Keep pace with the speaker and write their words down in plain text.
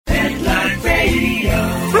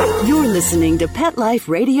listening to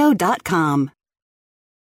PetLifeRadio.com.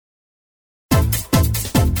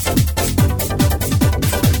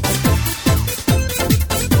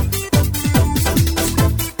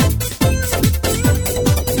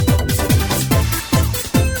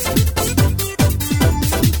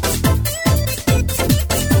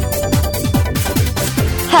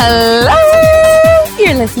 Hello!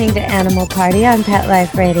 You're listening to Animal Party on Pet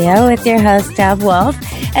Life Radio with your host, Deb Wolf.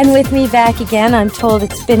 And with me back again, I'm told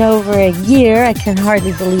it's been over a year. I can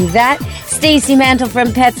hardly believe that. Stacey Mantle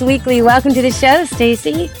from Pets Weekly. Welcome to the show,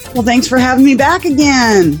 Stacey. Well, thanks for having me back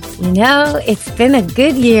again. You know, it's been a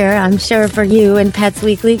good year, I'm sure, for you and Pets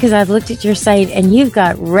Weekly, because I've looked at your site and you've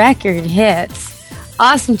got record hits.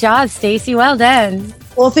 Awesome job, Stacey. Well done.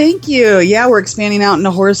 Well, thank you. Yeah, we're expanding out into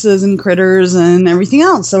horses and critters and everything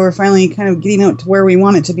else. So we're finally kind of getting out to where we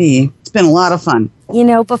want it to be. It's been a lot of fun. You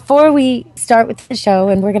know, before we start with the show,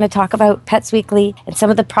 and we're going to talk about Pets Weekly and some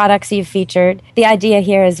of the products you've featured, the idea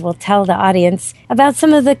here is we'll tell the audience about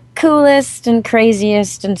some of the coolest and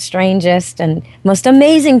craziest and strangest and most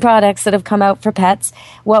amazing products that have come out for pets,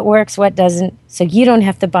 what works, what doesn't, so you don't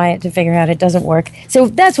have to buy it to figure out it doesn't work. So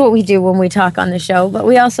that's what we do when we talk on the show, but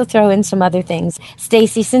we also throw in some other things.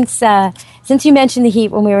 Stacey, since you mentioned the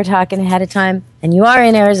heat when we were talking ahead of time, and you are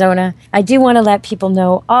in Arizona, I do want to let people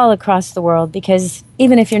know all across the world, because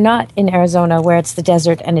even if you're not in Arizona where it's the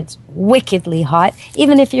desert and it's wickedly hot,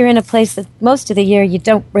 even if you're in a place that most of the year you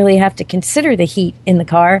don't really have to consider the heat in the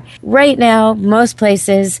car, right now, most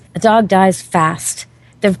places, a dog dies fast.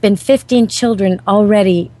 There have been 15 children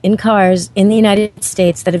already in cars in the United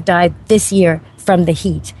States that have died this year from the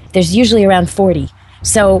heat. There's usually around 40.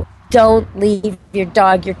 So don't leave your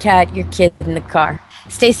dog, your cat, your kid in the car.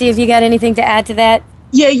 Stacey, have you got anything to add to that?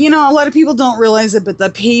 Yeah, you know, a lot of people don't realize it, but the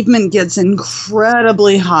pavement gets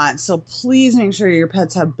incredibly hot. So please make sure your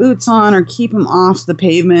pets have boots on or keep them off the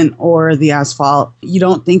pavement or the asphalt. You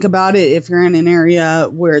don't think about it if you're in an area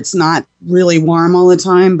where it's not really warm all the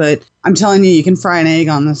time, but I'm telling you, you can fry an egg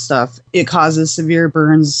on this stuff. It causes severe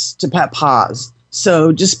burns to pet paws.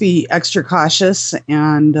 So just be extra cautious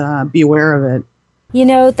and be aware of it. You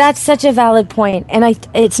know, that's such a valid point. And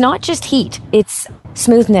it's not just heat. It's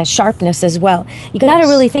smoothness, sharpness as well. You got to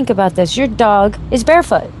really think about this. Your dog is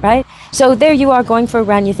barefoot, right? So there you are going for a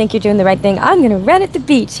run. You think you're doing the right thing. I'm going to run at the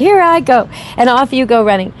beach. Here I go. And off you go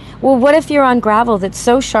running. Well, what if you're on gravel that's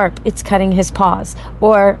so sharp it's cutting his paws?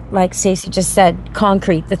 Or, like Stacey just said,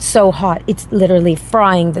 concrete that's so hot it's literally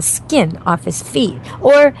frying the skin off his feet.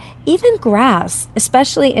 Or even grass,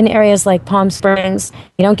 especially in areas like Palm Springs.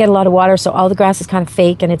 You don't get a lot of water, so all the grass is kind of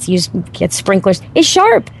fake and gets sprinklers. It's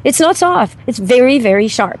sharp. It's not soft. It's very, very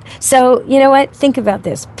sharp. So, you know what? Think about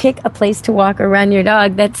this. Pick a place to walk or run your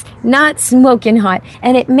dog that's not smoking hot.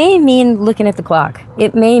 And it may mean looking at the clock.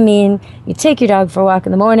 It may mean you take your dog for a walk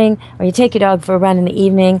in the morning or you take your dog for a run in the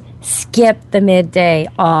evening. Skip the midday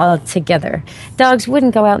altogether. Dogs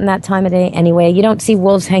wouldn't go out in that time of day anyway. You don't see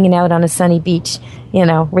wolves hanging out on a sunny beach, you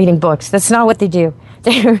know, reading books. That's not what they do.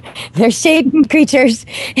 They're shade creatures.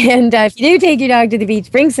 And if you do take your dog to the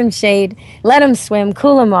beach, bring some shade, let him swim,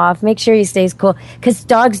 cool him off, make sure he stays cool, because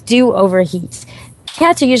dogs do overheat.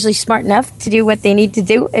 Cats are usually smart enough to do what they need to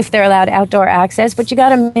do if they're allowed outdoor access, but you got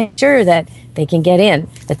to make sure that they can get in,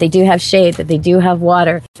 that they do have shade, that they do have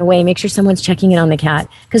water. Away, make sure someone's checking in on the cat.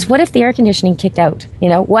 Because what if the air conditioning kicked out? You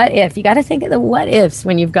know, what if? You got to think of the what ifs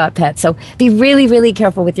when you've got pets. So be really, really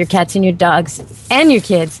careful with your cats and your dogs and your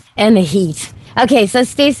kids and the heat. Okay, so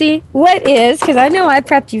Stacey, what is, because I know I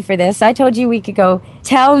prepped you for this, I told you we could go,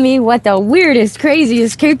 tell me what the weirdest,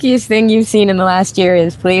 craziest, kookiest thing you've seen in the last year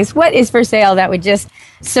is, please. What is for sale that would just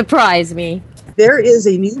surprise me? There is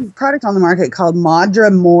a new product on the market called Madra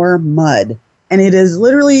More Mud. And it is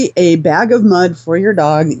literally a bag of mud for your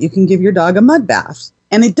dog that you can give your dog a mud bath.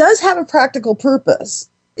 And it does have a practical purpose.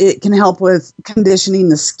 It can help with conditioning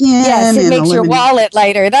the skin. Yes, it makes your wallet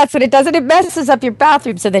lighter. That's what it does. And it messes up your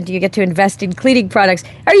bathroom, so then you get to invest in cleaning products.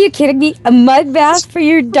 Are you kidding me? A mud bath for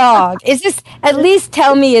your dog? Is this, at least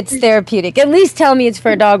tell me it's therapeutic. At least tell me it's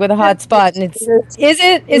for a dog with a hot spot. And is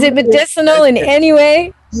it medicinal in any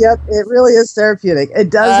way? Yep, it really is therapeutic. It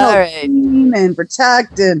does help clean and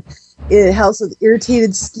protect, and it helps with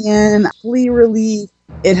irritated skin, flea relief.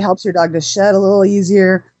 It helps your dog to shed a little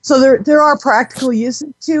easier. So there are practical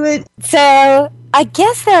uses to it. So I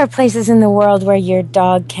guess there are places in the world where your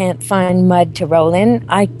dog can't find mud to roll in.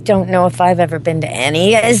 I don't know if I've ever been to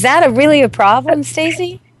any. Is that really a problem,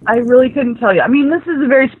 Stacey? I really couldn't tell you. I mean, this is a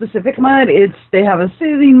very specific mud. They have a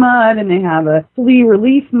soothing mud and they have a flea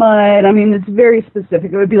relief mud. I mean, it's very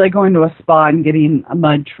specific. It would be like going to a spa and getting a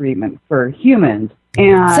mud treatment for humans.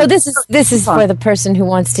 And so this is for the person who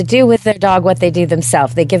wants to do with their dog what they do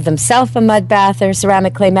themselves. They give themselves a mud bath or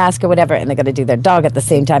ceramic clay mask or whatever, and they're going to do their dog at the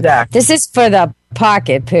same time. Exactly. This is for the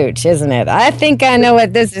pocket pooch, isn't it? I think I know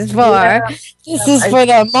what this is for. Yeah. This is for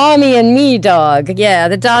the mommy and me dog. Yeah,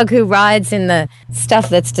 the dog who rides in the stuff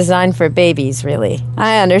that's designed for babies, really.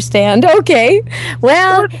 I understand. Okay.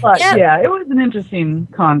 Well, yeah, it was an interesting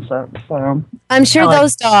concept. So I'm sure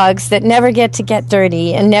those dogs that never get to get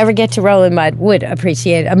dirty and never get to roll in mud would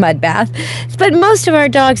appreciate a mud bath. But most of our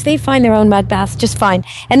dogs, they find their own mud baths just fine.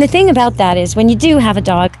 And the thing about that is when you do have a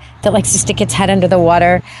dog that likes to stick its head under the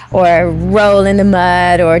water or roll in the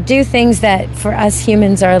mud or do things that for us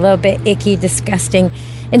humans are a little bit icky, disgusting,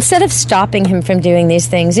 instead of stopping him from doing these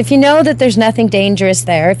things, if you know that there's nothing dangerous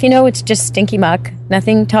there, if you know it's just stinky muck,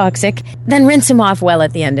 nothing toxic, then rinse him off well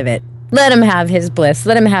at the end of it. Let him have his bliss.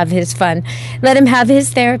 Let him have his fun. Let him have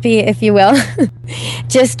his therapy, if you will.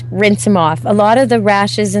 Just rinse him off. A lot of the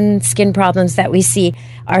rashes and skin problems that we see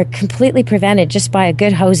are completely prevented just by a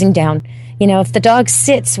good hosing down. You know, if the dog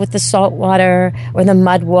sits with the salt water or the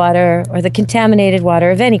mud water or the contaminated water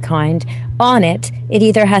of any kind on it, it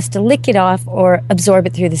either has to lick it off or absorb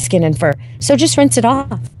it through the skin and fur. So just rinse it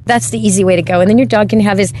off. That's the easy way to go. And then your dog can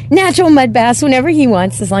have his natural mud baths whenever he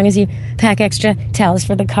wants, as long as you pack extra towels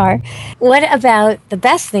for the car. What about the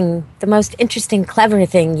best thing, the most interesting, clever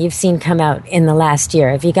thing you've seen come out in the last year?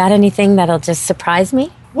 Have you got anything that'll just surprise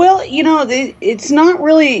me? Well, you know, it's not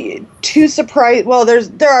really too surprising. Well,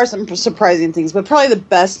 there are some surprising things, but probably the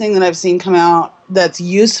best thing that I've seen come out that's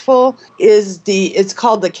useful is it's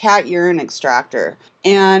called the cat urine extractor,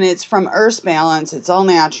 and it's from Earth Balance. It's all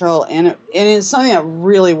natural, and it's something that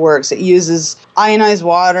really works. It uses ionized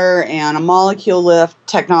water and a molecule lift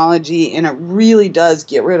technology, and it really does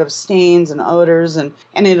get rid of stains and odors, and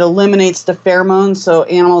it eliminates the pheromones so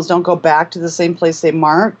animals don't go back to the same place they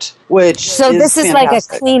marked. So this is fantastic. like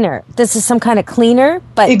a cleaner. This is some kind of cleaner,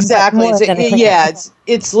 but exactly. more than a cleaner.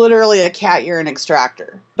 It's literally a cat urine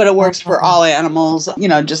extractor, but it works for all animals. You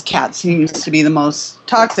know, just cats seems to be the most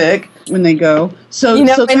toxic when they go. So, you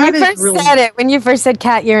know, so when you first said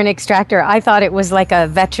cat urine extractor, I thought it was like a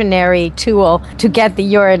veterinary tool to get the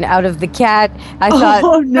urine out of the cat. I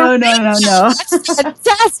thought, no. That's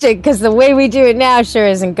fantastic, because the way we do it now sure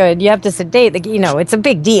isn't good. You have to sedate the, it's a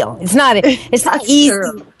big deal. It's not easy.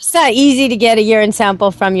 True. It's not easy to get a urine sample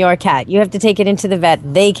from your cat. You have to take it into the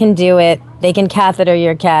vet. They can do it. They can catheter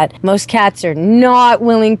your cat. Most cats are not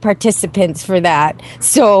willing participants for that.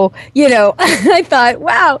 So, I thought,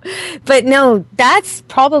 wow. But no, that's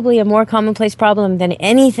probably a more commonplace problem than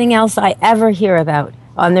anything else I ever hear about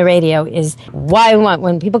on the radio is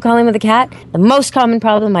when people call in with a cat, the most common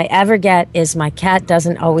problem I ever get is my cat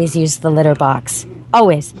doesn't always use the litter box.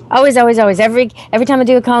 Always. Every time I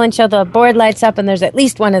do a call-in show, the board lights up and there's at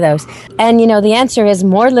least one of those. And, the answer is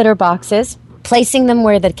more litter boxes, placing them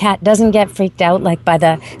where the cat doesn't get freaked out, like by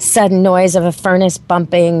the sudden noise of a furnace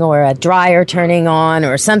bumping or a dryer turning on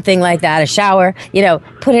or something like that, a shower.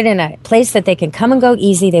 Put it in a place that they can come and go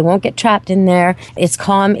easy. They won't get trapped in there. It's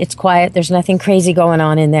calm. It's quiet. There's nothing crazy going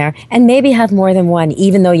on in there. And maybe have more than one,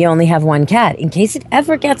 even though you only have one cat. In case it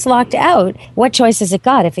ever gets locked out, what choice has it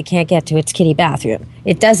got if it can't get to its kitty bathroom?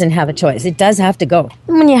 It doesn't have a choice. It does have to go.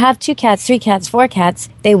 And when you have 2 cats, 3 cats, 4 cats,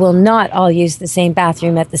 they will not all use the same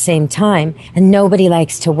bathroom at the same time, and nobody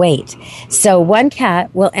likes to wait. So one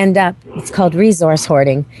cat will end up, it's called resource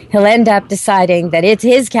hoarding. He'll end up deciding that it's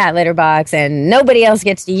his cat litter box and nobody else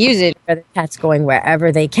gets to use it, or the cat's going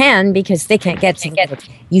wherever they can because they can't get to it.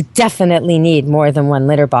 You definitely need more than one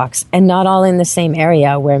litter box, and not all in the same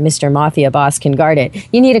area where Mr. Mafia Boss can guard it.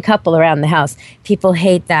 You need a couple around the house. People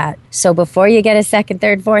hate that. So before you get a second,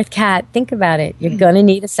 third, fourth cat, think about it. You're going to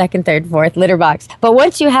need a second, third, fourth litter box. But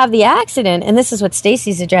once you have the accident, and this is what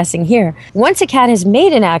Stacy's addressing here, once a cat has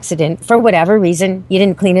made an accident for whatever reason, you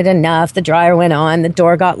didn't clean it enough, the dryer went on, the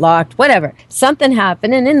door got locked, whatever, something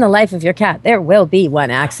happened, and in the life of your cat, there will be one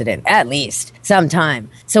accident, at least, sometime.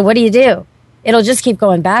 So what do? It'll just keep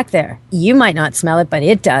going back there. You might not smell it, but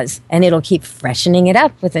it does. And it'll keep freshening it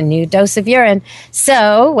up with a new dose of urine.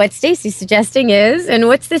 So what Stacy's suggesting is, and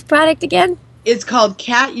what's this product again? It's called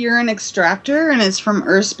Cat Urine Extractor, and it's from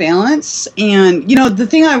Earth Balance. And, the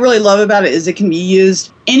thing I really love about it is it can be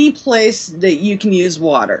used any place that you can use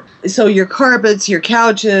water. So your carpets, your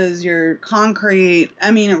couches, your concrete,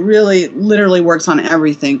 it really literally works on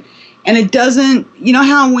everything. And it doesn't,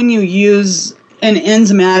 how when you use an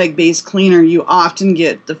enzymatic based cleaner, you often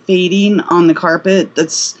get the fading on the carpet.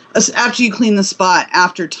 That's after you clean the spot,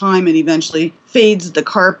 after time, it eventually fades the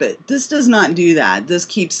carpet. This does not do that. This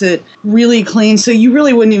keeps it really clean, so you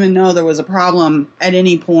really wouldn't even know there was a problem at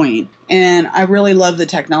any point. And I really love the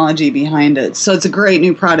technology behind it. So it's a great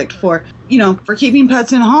new product for keeping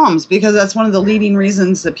pets in homes, because that's one of the leading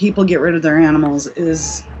reasons that people get rid of their animals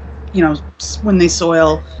is, when they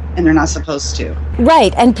soil and they're not supposed to.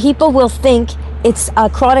 Right, and people will think it's a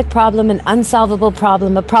chronic problem, an unsolvable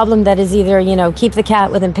problem, a problem that is either, keep the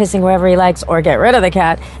cat with him pissing wherever he likes or get rid of the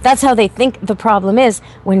cat. That's how they think the problem is,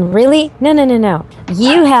 when really, no.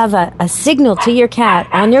 You have a signal to your cat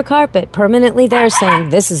on your carpet permanently there saying,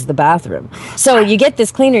 this is the bathroom. So you get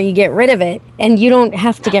this cleaner, you get rid of it, and you don't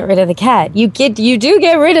have to get rid of the cat. You do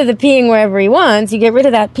get rid of the peeing wherever he wants, you get rid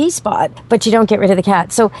of that pee spot, but you don't get rid of the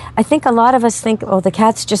cat. So I think a lot of us think, the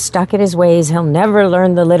cat's just stuck in his ways, he'll never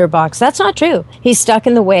learn the litter box. That's not true. He's stuck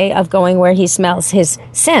in the way of going where he smells his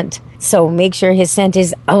scent. So make sure his scent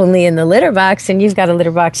is only in the litter box, and you've got a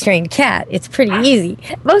litter box trained cat. It's pretty easy.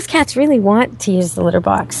 Most cats really want to use the litter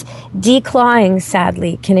box. Declawing,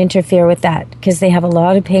 sadly, can interfere with that because they have a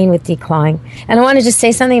lot of pain with declawing. And I want to just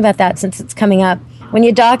say something about that since it's coming up. When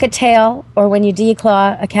you dock a tail or when you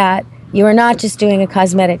declaw a cat, you are not just doing a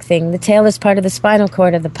cosmetic thing. The tail is part of the spinal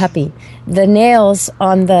cord of the puppy. The nails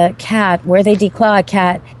on the cat, where they declaw a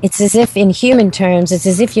cat, it's as if, in human terms, it's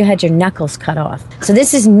as if you had your knuckles cut off. So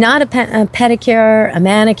this is not a pedicure, a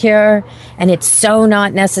manicure, and it's so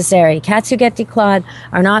not necessary. Cats who get declawed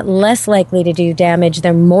are not less likely to do damage.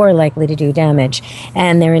 They're more likely to do damage.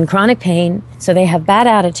 And they're in chronic pain, so they have bad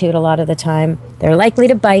attitude a lot of the time. They're likely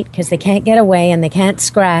to bite because they can't get away and they can't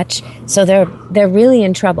scratch. So they're really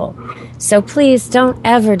in trouble. So please don't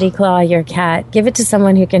ever declaw your cat. Give it to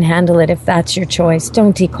someone who can handle it if that's your choice.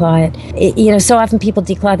 Don't declaw it. So often people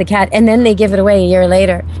declaw the cat and then they give it away a year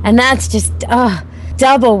later. And that's just,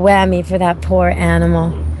 double whammy for that poor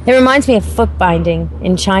animal. It reminds me of foot binding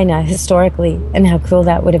in China historically and how cool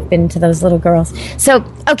that would have been to those little girls. So,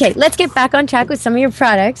 okay, let's get back on track with some of your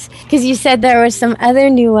products, because you said there were some other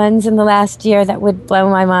new ones in the last year that would blow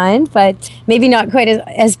my mind, but maybe not quite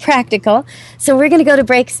as practical. So we're going to go to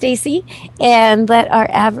break, Stacy, and let our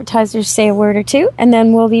advertisers say a word or two, and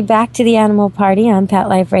then we'll be back to the Animal Party on Pet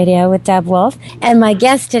Life Radio with Deb Wolf. And my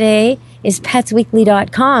guest today is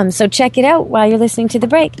PetsWeekly.com. So check it out while you're listening to the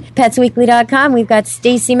break. PetsWeekly.com. We've got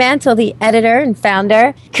Stacy Mantle, the editor and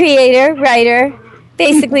founder, creator, writer,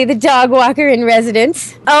 basically the dog walker in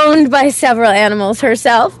residence, owned by several animals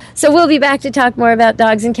herself. So we'll be back to talk more about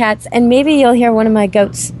dogs and cats, and maybe you'll hear one of my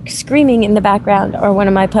goats screaming in the background or one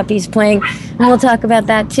of my puppies playing, and we'll talk about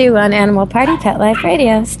that too on Animal Party Pet Life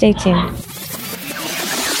Radio. Stay tuned.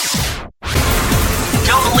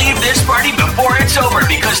 Don't leave this party before it's over,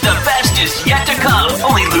 because the best is yet to come.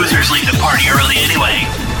 Only losers leave the party early anyway.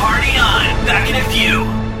 Party on. Back in a few.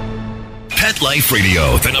 Pet Life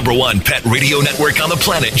Radio, the #1 pet radio network on the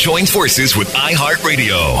planet, joins forces with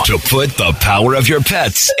iHeartRadio to put the power of your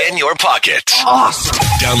pets in your pocket. Awesome.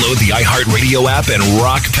 Download the iHeartRadio app and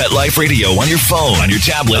rock Pet Life Radio on your phone, on your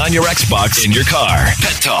tablet, on your Xbox, in your car.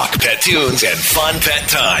 Pet talk, pet tunes, and fun pet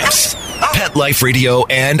times. Pet Life Radio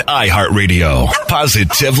and iHeartRadio.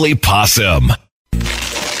 Positively Possum.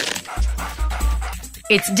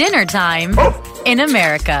 It's dinner time in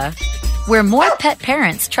America, where more pet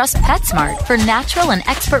parents trust PetSmart for natural and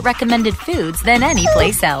expert-recommended foods than any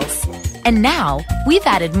place else. And now, we've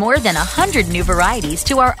added more than 100 new varieties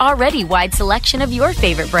to our already wide selection of your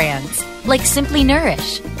favorite brands, like Simply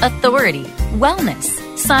Nourish, Authority, Wellness,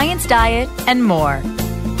 Science Diet, and more.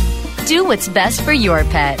 Do what's best for your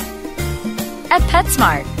pet. At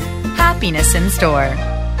PetSmart, happiness in store.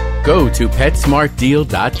 Go to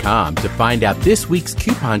PetSmartDeal.com to find out this week's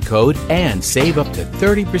coupon code and save up to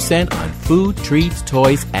 30% on food, treats,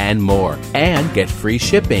 toys, and more. And get free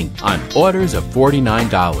shipping on orders of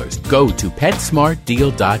 $49. Go to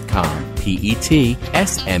PetSmartDeal.com.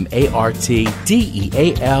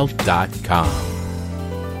 PetSmartDeal.com.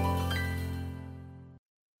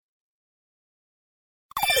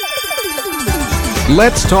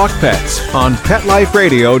 Let's Talk Pets on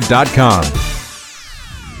PetLifeRadio.com.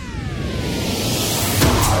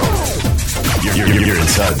 You're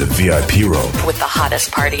inside the VIP room With the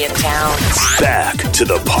hottest party in town. Back to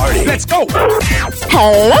the party. Let's go!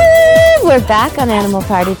 Hello! We're back on Animal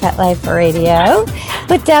Party Pet Life Radio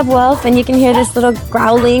with Deb Wolf, and you can hear this little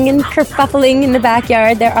growling and kerfuffling in the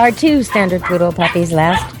backyard. There are 2 standard poodle puppies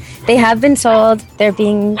left. They have been sold. They're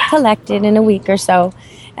being collected in a week or so,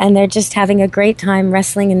 and they're just having a great time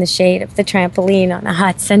wrestling in the shade of the trampoline on a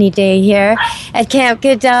hot sunny day here at Camp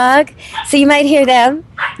Good Dog. So you might hear them.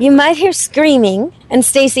 You might hear screaming. And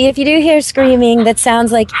Stacy, if you do hear screaming that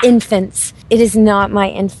sounds like infants, it is not my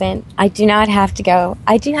infant. I do not have to go.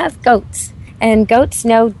 I do have goats. And goats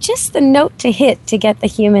know just the note to hit to get the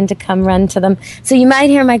human to come run to them. So you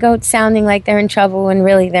might hear my goats sounding like they're in trouble when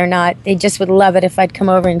really they're not. They just would love it if I'd come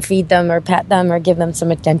over and feed them or pet them or give them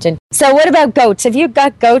some attention. So what about goats? Have you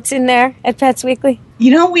got goats in there at Pets Weekly?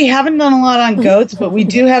 We haven't done a lot on goats, but we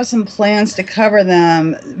do have some plans to cover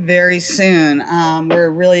them very soon. We're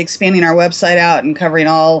really expanding our website out and covering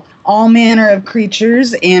all manner of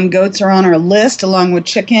creatures, and goats are on our list along with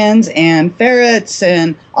chickens and ferrets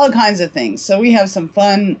and all kinds of things. So we have some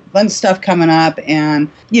fun stuff coming up. And,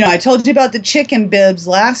 I told you about the chicken bibs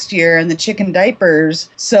last year and the chicken diapers.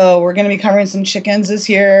 So we're going to be covering some chickens this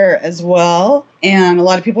year as well. And a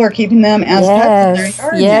lot of people are keeping them as pets in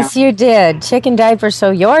their yard Yes, now. you did. Chicken diapers so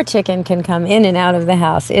your chicken can come in and out of the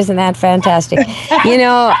house. Isn't that fantastic?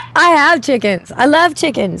 I have chickens. I love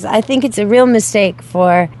chickens. I think it's a real mistake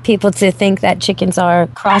for people to think that chickens are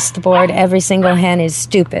across the board. Every single hen is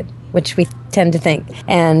stupid, which we tend to think.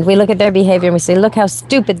 And we look at their behavior and we say, look how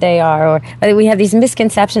stupid they are. Or we have these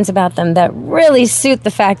misconceptions about them that really suit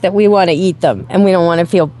the fact that we want to eat them and we don't want to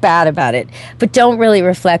feel bad about it, but don't really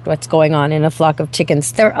reflect what's going on in a flock of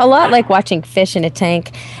chickens. They're a lot like watching fish in a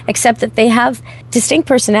tank, except that they have distinct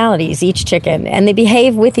personalities, each chicken, and they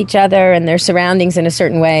behave with each other and their surroundings in a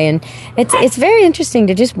certain way. And it's very interesting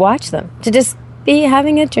to just watch them, to just be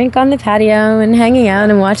having a drink on the patio and hanging out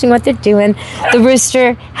and watching what they're doing. The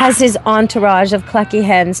rooster has his entourage of clucky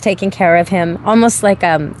hens taking care of him, almost like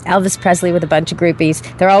Elvis Presley with a bunch of groupies.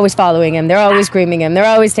 They're always following him. They're always grooming him. They're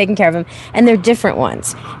always taking care of him. And they're different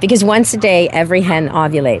ones, because once a day, every hen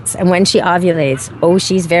ovulates. And when she ovulates,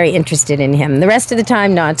 she's very interested in him. The rest of the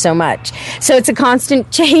time, not so much. So it's a constant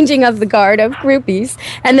changing of the guard of groupies.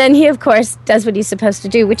 And then he, of course, does what he's supposed to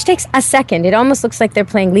do, which takes a second. It almost looks like they're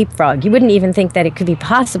playing leapfrog. You wouldn't even think that it could be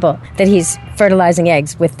possible that he's fertilizing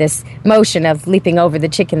eggs with this motion of leaping over the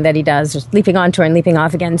chicken that he does, just leaping onto her and leaping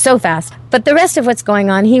off again so fast. But the rest of what's going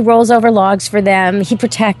on, he rolls over logs for them, he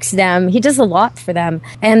protects them, he does a lot for them.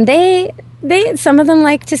 And they some of them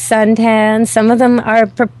like to suntan, some of them are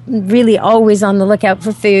really always on the lookout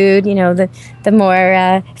for food, the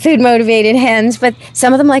more food-motivated hens, but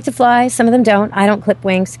some of them like to fly, some of them don't. I don't clip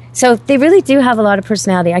wings. So they really do have a lot of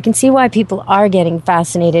personality. I can see why people are getting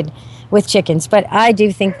fascinated with chickens, but I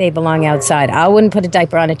do think they belong outside. I wouldn't put a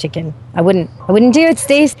diaper on a chicken. I wouldn't do it,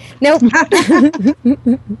 Stace. Nope.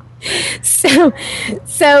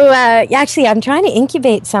 So actually, I'm trying to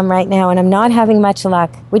incubate some right now, and I'm not having much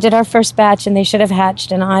luck. We did our first batch, and they should have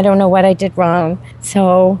hatched, and I don't know what I did wrong.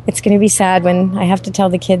 So it's going to be sad when I have to tell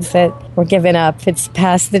the kids that we're giving up. It's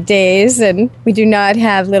past the days, and we do not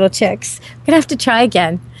have little chicks. We're going to have to try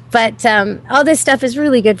again. But all this stuff is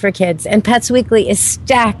really good for kids, and Pets Weekly is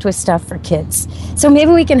stacked with stuff for kids. So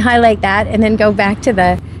maybe we can highlight that and then go back to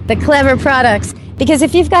the clever products. Because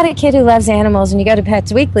if you've got a kid who loves animals and you go to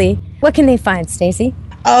Pets Weekly, what can they find, Stacey?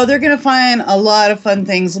 Oh, they're going to find a lot of fun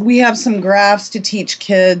things. We have some graphs to teach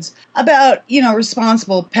kids about,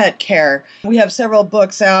 responsible pet care. We have several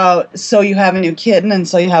books out, So You Have a New Kitten and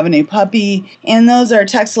So You Have a New Puppy. And those are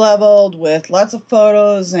text leveled with lots of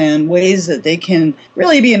photos and ways that they can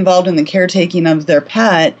really be involved in the caretaking of their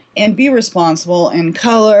pet and be responsible and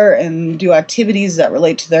color and do activities that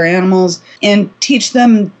relate to their animals and teach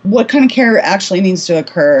them what kind of care actually needs to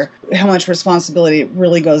occur, how much responsibility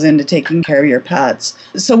really goes into taking care of your pets.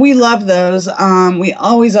 So we love those. We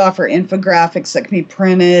always offer infographics that can be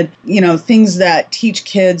printed, things that teach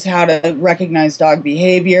kids how to recognize dog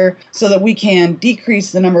behavior so that we can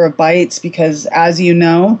decrease the number of bites, because as you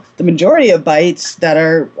know, the majority of bites that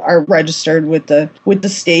are registered with the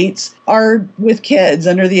states are with kids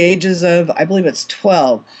under the ages of, I believe it's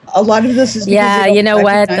 12. A lot of this is because they don't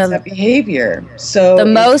recognize that behavior. So the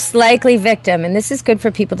most likely victim, and this is good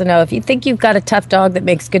for people to know, if you think you've got a tough dog that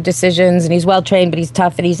makes good decisions and he's well trained but he's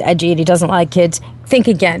tough and he's edgy and he doesn't like kids, think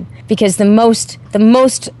again, because the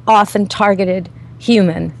most often targeted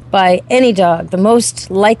human by any dog, the most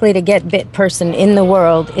likely to get bit person in the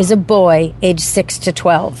world is a boy age 6 to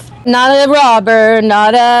 12. Not a robber,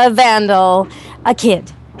 not a vandal, a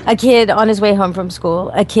kid. A kid on his way home from school,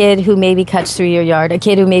 a kid who maybe cuts through your yard, a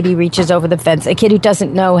kid who maybe reaches over the fence, a kid who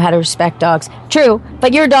doesn't know how to respect dogs. True,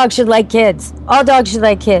 but your dog should like kids. All dogs should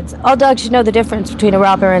like kids. All dogs should know the difference between a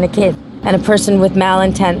robber and a kid, and a person with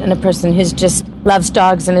malintent and a person who just loves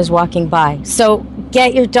dogs and is walking by. So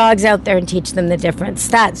get your dogs out there and teach them the difference.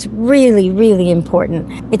 That's really, really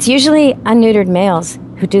important. It's usually unneutered males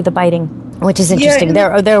who do the biting, which is interesting.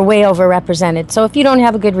 They're way overrepresented. So if you don't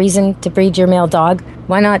have a good reason to breed your male dog,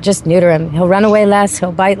 Why not just neuter him? He'll run away less,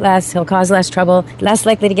 he'll bite less, he'll cause less trouble, less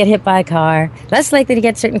likely to get hit by a car, less likely to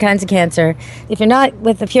get certain kinds of cancer. If you're not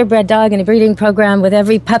with a purebred dog in a breeding program with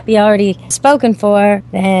every puppy already spoken for,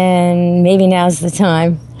 then maybe now's the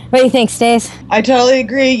time. What do you think, Stace? I totally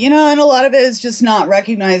agree. And a lot of it is just not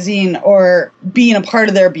recognizing or being a part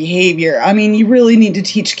of their behavior. I mean, you really need to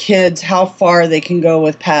teach kids how far they can go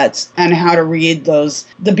with pets and how to read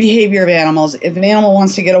the behavior of animals. If an animal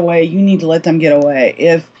wants to get away, you need to let them get away.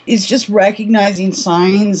 If it's just recognizing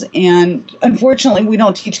signs, and unfortunately, we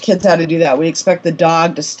don't teach kids how to do that. We expect the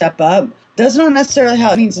dog to step up. That's not necessarily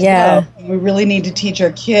how it needs to go. We really need to teach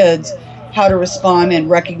our kids how to respond and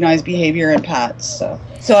recognize behavior in pets. So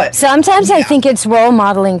sometimes I think it's role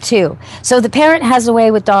modeling too. So the parent has a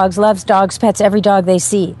way with dogs, loves dogs, pets every dog they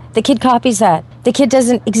see. The kid copies that. The kid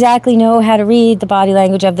doesn't exactly know how to read the body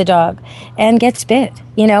language of the dog and gets bit,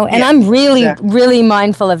 and I'm really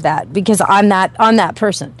mindful of that because I'm that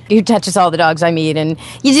person who touches all the dogs I meet. And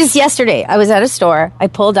yesterday I was at a store, I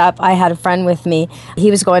pulled up, I had a friend with me, he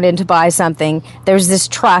was going in to buy something. There was this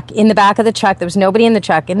truck in the back of the truck, there was nobody in the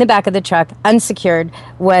truck, unsecured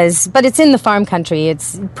but it's in the farm country,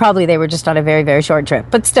 it's probably they were just on a very, very short trip,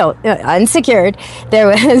 but still unsecured. There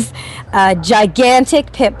was a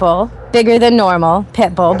gigantic pit bull, bigger than normal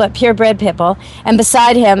pit bull, but purebred pit bull, and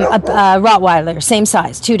beside him a Rottweiler, same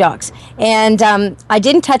size, 2 dogs. And I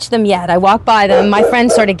didn't touch them yet. I walked by them. My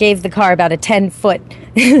friend sort of gave the car about a 10-foot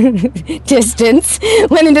distance,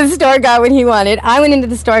 went into the store, got what he wanted. I went into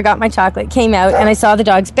the store, got my chocolate, came out, and I saw the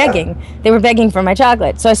dogs begging. They were begging for my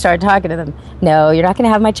chocolate. So I started talking to them. No, you're not going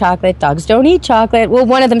to have my chocolate. Dogs don't eat chocolate. Well,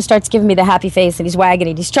 one of them starts giving me the happy face, and he's wagging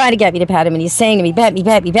it. He's trying to get me to pet him, and he's saying to me, pet me,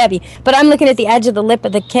 pet me, pet me. But I'm looking at the edge of the lip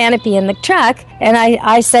of the canopy in the truck, and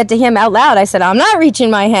I said to him out loud, I said, I'm not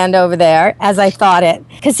reaching my hand over there, as I thought it,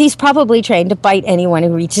 because he's probably trained to bite anyone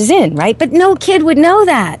who reaches in, right? But no kid would know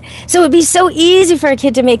that. So it would be so easy for a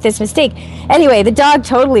kid to make this mistake. Anyway, the dog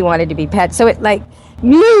totally wanted to be pet, so it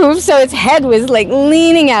moved, so its head was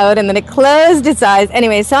leaning out, and then it closed its eyes.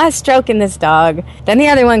 Anyway, so I was stroking this dog. Then the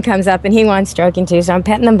other one comes up, and he wants stroking too, so I'm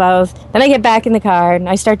petting them both. Then I get back in the car, and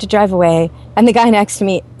I start to drive away, and the guy next to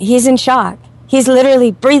me, he's in shock. He's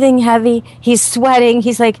literally breathing heavy. He's sweating.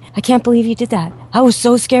 He's like, I can't believe you did that. I was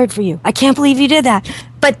so scared for you. I can't believe you did that.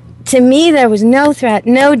 But to me, there was no threat,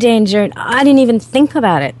 no danger. And I didn't even think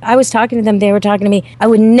about it. I was talking to them. They were talking to me. I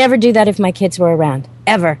would never do that if my kids were around.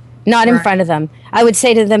 Ever. Not in front of them. I would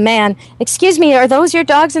say to the man, excuse me, are those your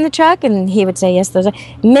dogs in the truck? And he would say, yes, those are.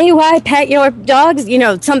 May I pet your dogs?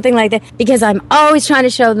 Something like that. Because I'm always trying to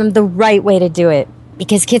show them the right way to do it.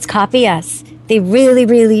 Because kids copy us. They really,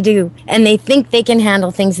 really do. And they think they can handle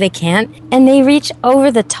things they can't. And they reach over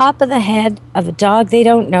the top of the head of a dog they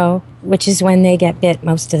don't know, which is when they get bit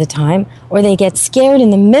most of the time. Or they get scared in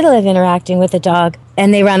the middle of interacting with a dog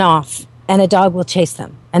and they run off. And a dog will chase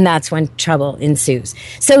them. And that's when trouble ensues.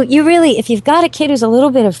 So you really, if you've got a kid who's a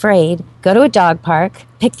little bit afraid, go to a dog park,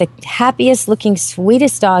 pick the happiest looking,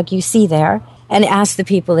 sweetest dog you see there, and ask the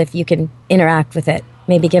people if you can interact with it.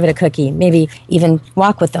 Maybe give it a cookie. Maybe even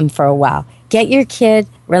walk with them for a while. Get your kid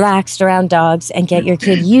relaxed around dogs and get your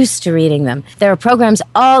kid used to reading them. There are programs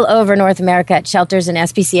all over North America at shelters and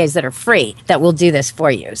SPCAs that are free that will do this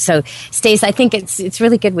for you. So, Stace, I think it's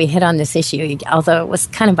really good we hit on this issue, although it was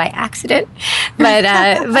kind of by accident. But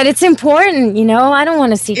it's important, I don't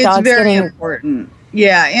want to see dogs getting... It's very important.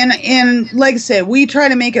 Yeah, and like I said, we try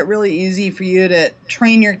to make it really easy for you to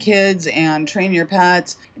train your kids and train your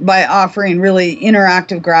pets by offering really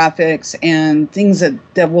interactive graphics and things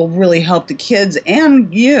that will really help the kids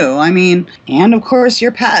and you, and of course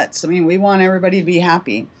your pets. We want everybody to be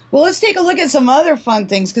happy. Well, let's take a look at some other fun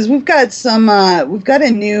things because we've got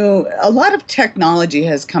a lot of technology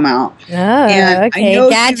has come out. Oh, and okay, I know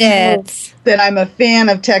gadgets. That I'm a fan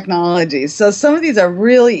of technology. So some of these are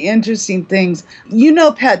really interesting things.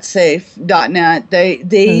 PetSafe.net,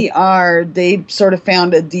 they sort of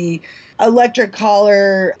founded the electric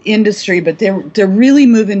collar industry, but they're really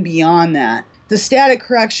moving beyond that. The static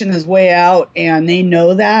correction is way out, and they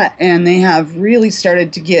know that, and they have really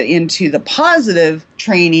started to get into the positive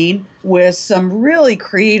training with some really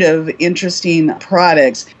creative, interesting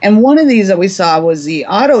products. And one of these that we saw was the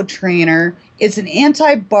Auto Trainer. It's an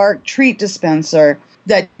anti-bark treat dispenser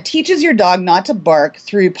that teaches your dog not to bark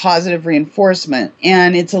through positive reinforcement.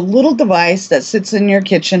 And it's a little device that sits in your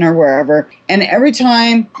kitchen or wherever, and every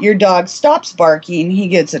time your dog stops barking, he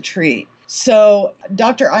gets a treat. So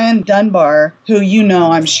Dr. Ian Dunbar, who you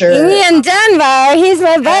know, I'm sure. Ian Dunbar, he's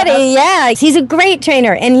my buddy. Yeah, he's a great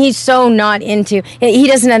trainer, and he's so not into. He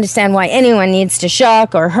doesn't understand why anyone needs to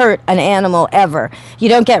shock or hurt an animal ever. You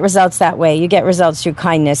don't get results that way. You get results through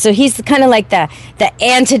kindness. So he's kind of like the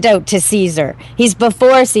antidote to Caesar. He's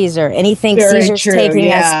before Caesar, and he thinks Very Caesar's true, taking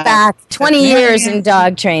us back 20 years in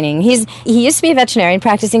dog training. He used to be a veterinarian,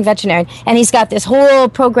 practicing veterinarian, and he's got this whole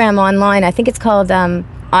program online. I think it's called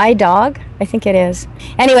iDog, I think it is.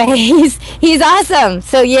 Anyway, he's awesome.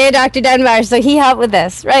 So yay, Dr. Dunbar. So he helped with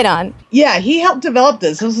this. Right on. Yeah, he helped develop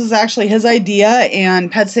this. This was actually his idea,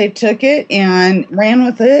 and PetSafe took it and ran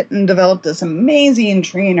with it and developed this amazing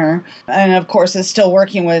trainer. And of course, is still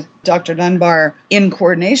working with Dr. Dunbar in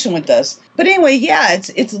coordination with this. But anyway, yeah,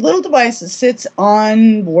 it's a little device that sits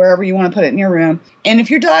on wherever you want to put it in your room. And if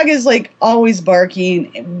your dog is like always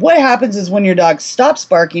barking, what happens is when your dog stops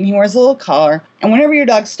barking, he wears a little collar. And whenever your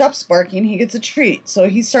dog stops barking, he gets a treat. So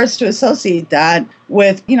he starts to associate that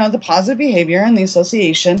with, the positive behavior and the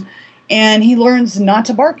association. And he learns not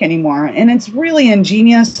to bark anymore. And it's really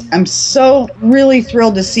ingenious. I'm so really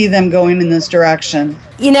thrilled to see them going in this direction.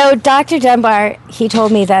 Dr. Dunbar, he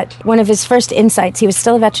told me that one of his first insights, he was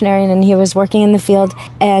still a veterinarian and he was working in the field,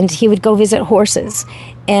 and he would go visit horses.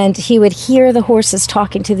 And he would hear the horses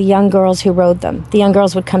talking to the young girls who rode them. The young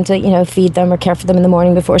girls would come to, feed them or care for them in the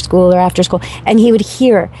morning before school or after school. And he would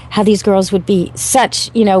hear how these girls would be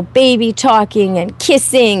such, baby talking and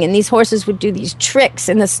kissing. And these horses would do these tricks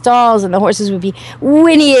in the stalls. And the horses would be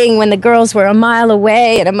whinnying when the girls were a mile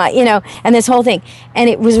away and this whole thing. And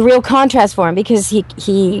it was a real contrast for him because he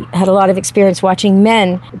had a lot of experience watching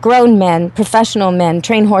men, grown men, professional men,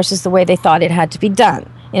 train horses the way they thought it had to be done,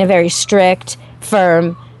 in a very strict,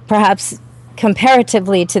 firm, perhaps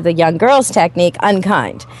comparatively to the young girl's technique,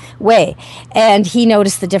 unkind way. And he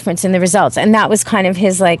noticed the difference in the results. And that was kind of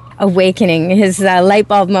his awakening, his light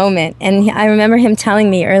bulb moment. And I remember him telling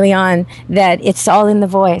me early on that it's all in the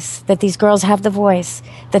voice, that these girls have the voice,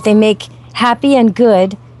 that they make happy and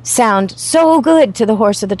good sound so good to the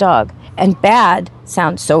horse or the dog, and bad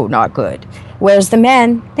sound so not good. Whereas the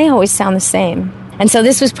men, they always sound the same. And so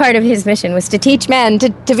this was part of his mission, was to teach men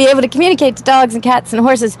to be able to communicate to dogs and cats and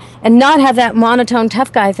horses and not have that monotone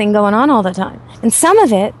tough guy thing going on all the time. And some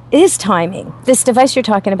of it is timing. This device you're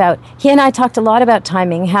talking about, he and I talked a lot about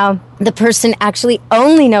timing, how the person actually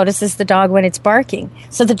only notices the dog when it's barking.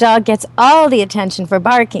 So the dog gets all the attention for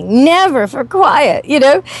barking, never for quiet,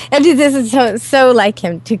 And this is so like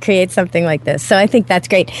him to create something like this. So I think that's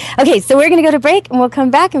great. Okay, so we're going to go to break and we'll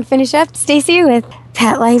come back and finish up, Stacy, with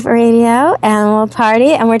Pet Life Radio, Animal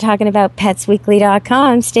Party, and we're talking about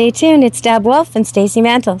PetsWeekly.com. Stay tuned. It's Deb Wolf and Stacy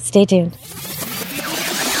Mantle. Stay tuned.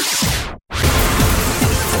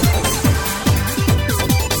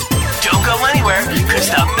 Don't go anywhere, because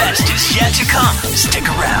the best is yet to come. Stick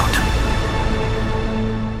around.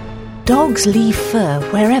 Dogs leave fur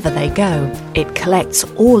wherever they go. It collects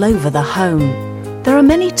all over the home. There are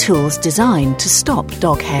many tools designed to stop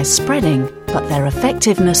dog hair spreading, but their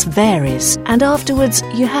effectiveness varies, and afterwards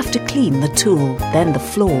you have to clean the tool, then the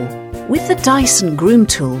floor. With the Dyson Groom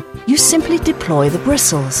Tool, you simply deploy the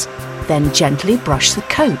bristles, then gently brush the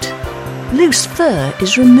coat. Loose fur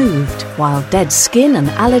is removed, while dead skin and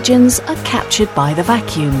allergens are captured by the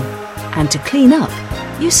vacuum. And to clean up,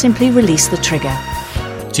 you simply release the trigger.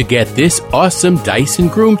 To get this awesome Dyson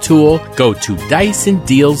Groom Tool, go to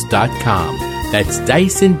DysonDeals.com. That's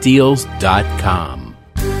DysonDeals.com.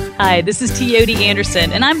 Hi, this is Teody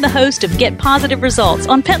Anderson, and I'm the host of Get Positive Results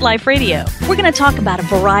on Pet Life Radio. We're going to talk about a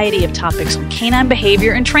variety of topics on canine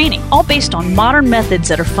behavior and training, all based on modern methods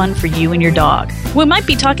that are fun for you and your dog. We might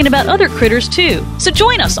be talking about other critters too, so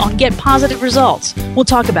join us on Get Positive Results. We'll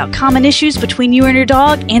talk about common issues between you and your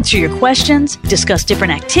dog, answer your questions, discuss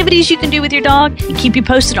different activities you can do with your dog, and keep you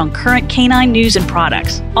posted on current canine news and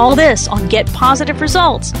products. All this on Get Positive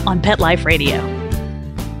Results on Pet Life Radio.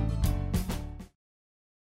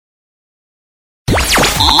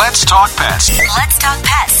 Let's talk pets. Let's talk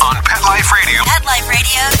pets On Pet Life Radio. Pet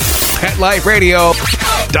Life Radio.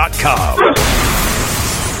 PetLifeRadio.com.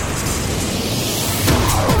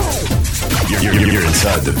 You're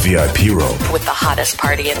inside the VIP room. with the hottest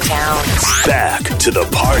party in town. Back to the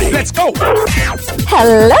party. Let's go.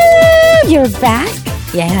 Hello, you're back.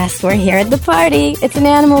 Yes, we're here at the party. It's an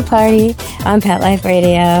animal party on Pet Life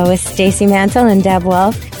Radio with Stacy Mantle and Deb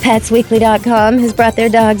Wolf. PetsWeekly.com has brought their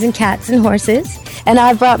dogs and cats and horses. And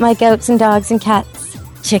I've brought my goats and dogs and cats,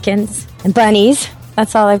 chickens and bunnies.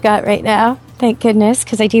 That's all I've got right now. thank goodness,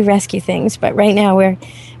 because I do rescue things. But right now we're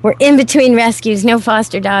in between rescues, no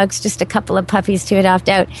foster dogs, just a couple of puppies to adopt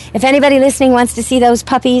out. If anybody listening wants to see those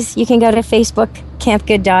puppies, you can go to Facebook, Camp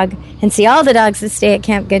Good Dog, and see all the dogs that stay at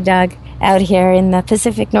Camp Good Dog out here in the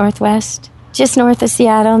Pacific Northwest, just north of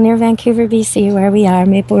Seattle, near Vancouver, BC, where we are,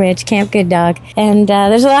 Maple Ridge, Camp Good Dog. And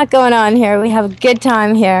there's a lot going on here. We have a good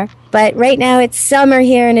time here. But right now it's summer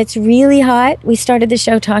here and it's really hot. We started the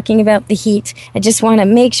show talking about the heat. I just want to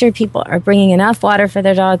make sure people are bringing enough water for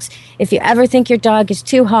their dogs. If you ever think your dog is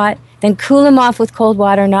too hot, then cool him off with cold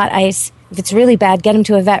water, not ice. If it's really bad, get him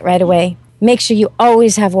to a vet right away. Make sure you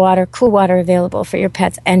always have water, cool water available for your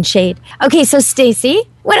pets and shade. Okay, so Stacy,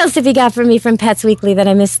 what else have you got for me from Pets Weekly that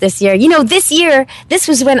I missed this year? You know, this year, this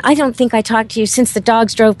was when I don't think I talked to you since the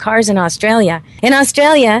dogs drove cars in Australia. In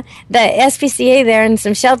Australia, the SPCA there and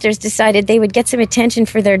some shelters decided they would get some attention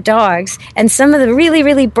for their dogs. And some of the really,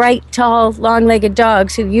 really bright, tall, long-legged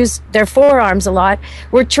dogs who use their forearms a lot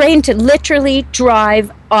were trained to literally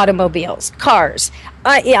drive automobiles, cars,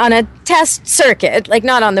 on a test circuit, like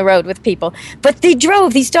not on the road with people. But they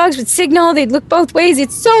drove. These dogs would signal. They'd look both ways.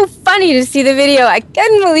 It's so funny to see the video. I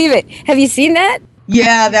couldn't believe it. Have you seen that?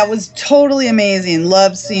 Yeah, that was totally amazing.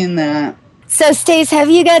 Love seeing that. So, Stace, have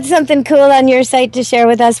you got something cool on your site to share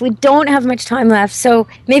with us? We don't have much time left, so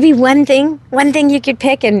maybe one thing you could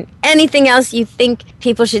pick, and anything else you think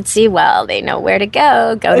people should see, well, they know where to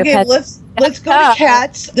go. Okay, let's go to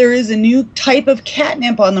cats. There is a new type of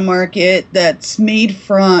catnip on the market that's made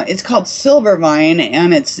from, it's called Silvervine,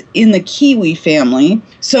 and it's in the kiwi family.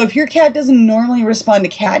 So if your cat doesn't normally respond to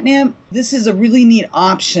catnip, this is a really neat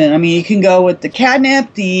option. I mean, you can go with the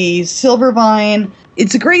catnip, the Silvervine.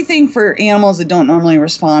 It's a great thing for animals that don't normally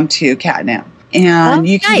respond to catnip. And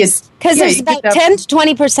you can get... Because there's about 10 to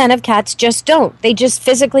 20% of cats just don't. They just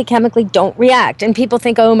physically, chemically don't react. And people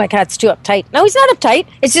think, oh, my cat's too uptight. No, he's not uptight.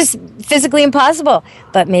 It's just physically impossible.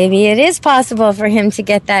 But maybe it is possible for him to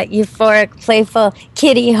get that euphoric, playful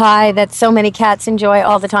kitty high that so many cats enjoy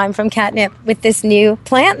all the time from catnip with this new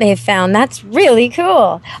plant they've found. That's really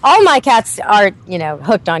cool. All my cats are,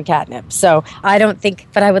 hooked on catnip. So I don't think,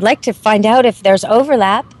 but I would like to find out if there's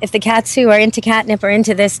overlap, if the cats who are into catnip are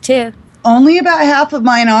into this too. Only about half of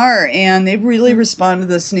mine are, and they've really responded to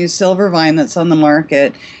this new Silvervine that's on the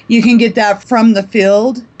market. You can get that from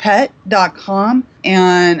thefieldpet.com,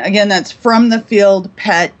 and again, that's from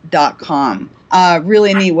thefieldpet.com.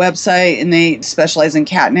 Really neat website, and they specialize in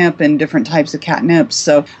catnip and different types of catnip.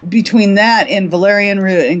 So between that and valerian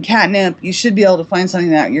root and catnip, you should be able to find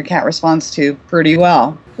something that your cat responds to pretty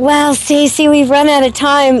well. Well, Stacey, we've run out of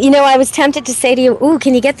time. I was tempted to say to you, ooh,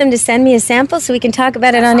 can you get them to send me a sample so we can talk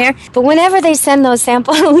about it on air? But whenever they send those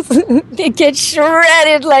samples, they get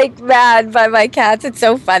shredded like mad by my cats. It's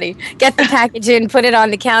so funny. Get the package in, put it on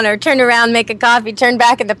the counter, turn around, make a coffee, turn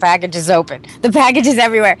back, and the package is open. The package is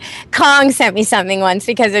everywhere. Kong sent me something once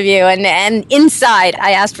because of you. And inside,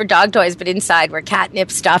 I asked for dog toys, but inside were catnip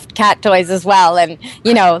stuffed cat toys as well. And,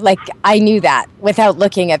 I knew that without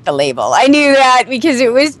looking at the label. I knew that because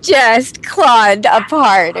it was just clawed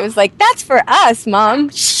apart. It was like, that's for us, Mom.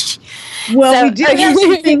 Shh. Well, we do have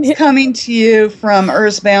some things coming to you from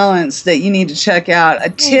Earth's Balance that you need to check out. A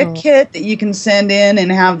tick kit that you can send in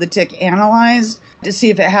and have the tick analyzed to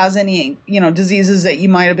see if it has any, diseases that you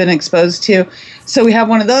might have been exposed to. So we have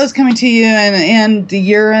one of those coming to you, and the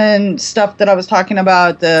urine stuff that I was talking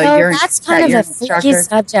about. Urine. That's kind of a freaky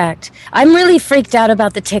subject. I'm really freaked out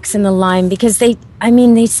about the ticks in the Lyme because they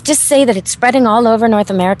just say that it's spreading all over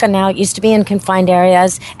North America now. It used to be in confined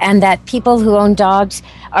areas, and that people who own dogs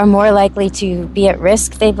are more likely to be at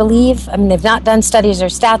risk, they believe. I mean, they've not done studies or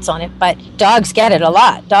stats on it, but dogs get it a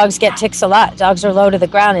lot. Dogs get ticks a lot. Dogs are low to the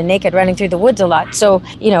ground and naked running through the woods a lot. So,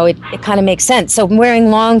 it kind of makes sense. So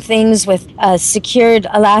wearing long things with secured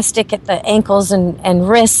elastic at the ankles and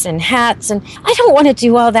wrists and hats. And I don't want to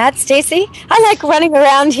do all that, Stacey. I like running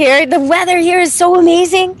around here. The weather here is so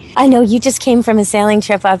amazing. I know you just came from a sailing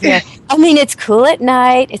trip up here. I mean, it's cool at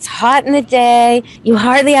night. It's hot in the day. You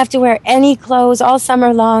hardly have to wear any clothes all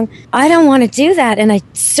summer long. I don't want to do that. And I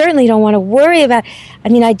certainly don't want to worry about,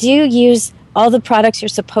 I do use all the products you're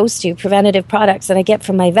supposed to, preventative products that I get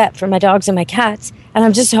from my vet for my dogs and my cats. And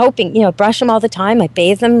I'm just hoping, brush them all the time. I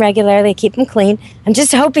bathe them regularly. I keep them clean. I'm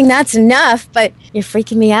just hoping that's enough, but you're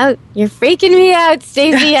freaking me out. You're freaking me out,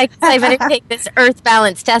 Stacey. I better take this Earth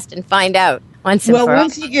Balance test and find out once and for all. Well,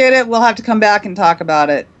 once you get it, we'll have to come back and talk about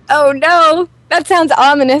it. Oh, no. That sounds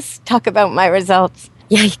ominous. Talk about my results.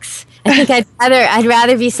 Yikes. I think I'd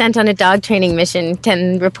rather be sent on a dog training mission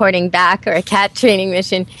than reporting back, or a cat training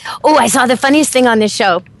mission. Oh, I saw the funniest thing on this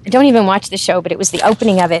show. don't even watch the show, but it was the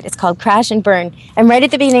opening of it. It's called Crash and Burn. And right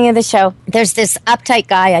at the beginning of the show, there's this uptight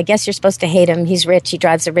guy. I guess you're supposed to hate him. He's rich. He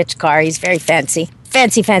drives a rich car. He's very fancy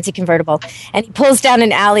convertible. And he pulls down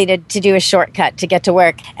an alley to do a shortcut to get to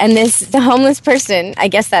work. And the homeless person, I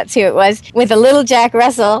guess that's who it was, with a little Jack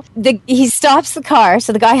Russell, he stops the car,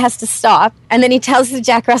 so the guy has to stop. And then he tells the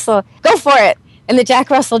Jack Russell, go for it. And the Jack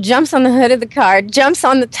Russell jumps on the hood of the car, jumps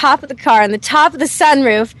on the top of the car, on the top of the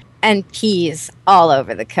sunroof, and pees all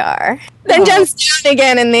over the car. Then jumps down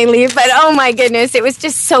again and they leave. But oh my goodness, it was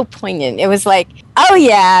just so poignant. It was like, oh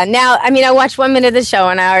yeah. Now, I mean, I watched 1 minute of the show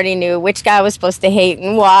and I already knew which guy I was supposed to hate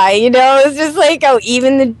and why. You know, it was just like, oh,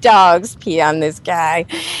 even the dogs pee on this guy.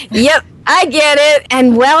 Yep, I get it.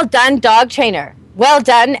 And well done, dog trainer. Well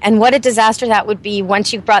done. And what a disaster that would be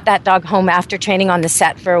once you brought that dog home after training on the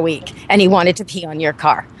set for a week and he wanted to pee on your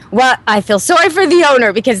car. Well, I feel sorry for the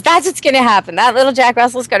owner because that's what's going to happen. That little Jack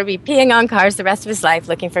Russell's going to be peeing on cars the rest of his life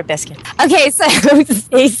looking for biscuits. Okay, so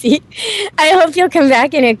Stacey, I hope you'll come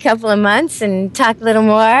back in a couple of months and talk a little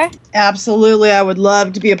more. Absolutely. I would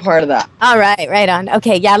love to be a part of that. All right, right on.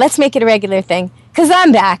 Okay, yeah, let's make it a regular thing because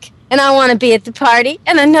I'm back. And I want to be at the party.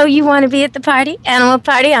 And I know you want to be at the party. Animal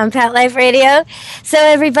Party on Pet Life Radio. So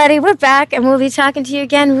everybody, we're back and we'll be talking to you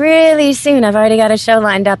again really soon. I've already got a show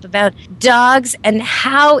lined up about dogs and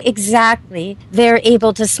how exactly they're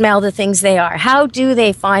able to smell the things they are. How do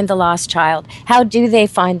they find the lost child? How do they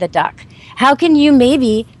find the duck? How can you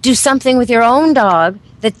maybe do something with your own dog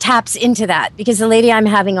that taps into that? Because the lady I'm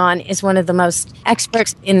having on is one of the most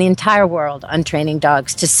experts in the entire world on training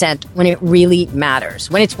dogs to scent when it really matters,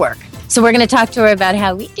 when it's work. So we're going to talk to her about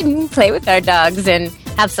how we can play with our dogs and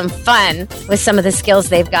have some fun with some of the skills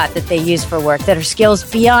they've got that they use for work that are skills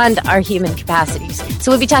beyond our human capacities. So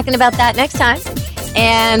we'll be talking about that next time.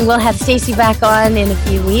 And we'll have Stacey back on in a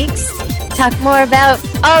few weeks. Talk more about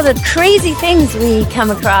all the crazy things we come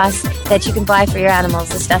across that you can buy for your animals,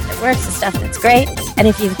 the stuff that works, the stuff that's great. And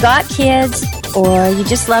if you've got kids or you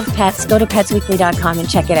just love pets, go to petsweekly.com and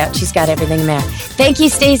check it out. She's got everything there. Thank you,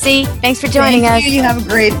 Stacey. Thanks for joining us. You have a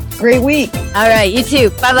great week. All right, you too.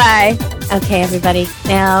 Bye-bye. Okay, everybody.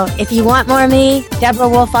 Now, if you want more of me,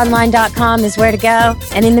 DeborahWolfOnline.com is where to go.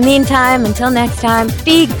 And in the meantime, until next time,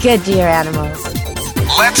 be good to your animals.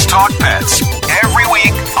 Let's Talk Pets, every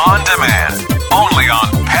week on demand, only on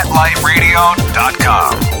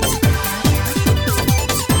PetLifeRadio.com.